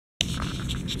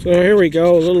So here we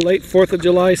go, a little late 4th of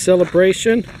July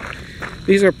celebration.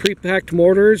 These are pre-packed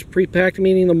mortars. Pre-packed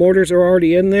meaning the mortars are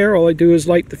already in there. All I do is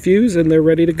light the fuse and they're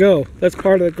ready to go. That's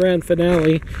part of the grand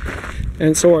finale,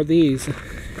 and so are these.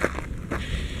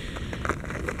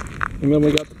 And then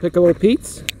we got the piccolo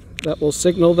Pete's that will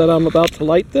signal that I'm about to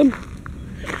light them.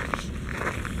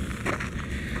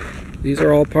 These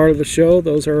are all part of the show.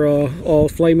 Those are all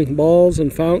flaming balls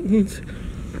and fountains.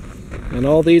 And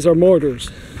all these are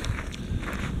mortars.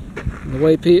 The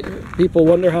way people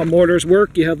wonder how mortars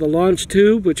work, you have the launch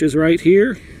tube, which is right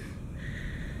here.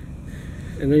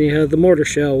 And then you have the mortar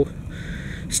shell.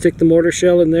 Stick the mortar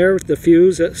shell in there with the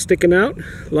fuse sticking out,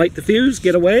 light the fuse,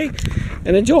 get away,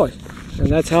 and enjoy. And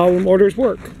that's how mortars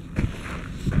work.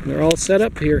 And they're all set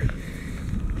up here.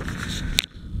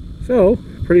 So,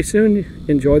 pretty soon,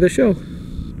 enjoy the show.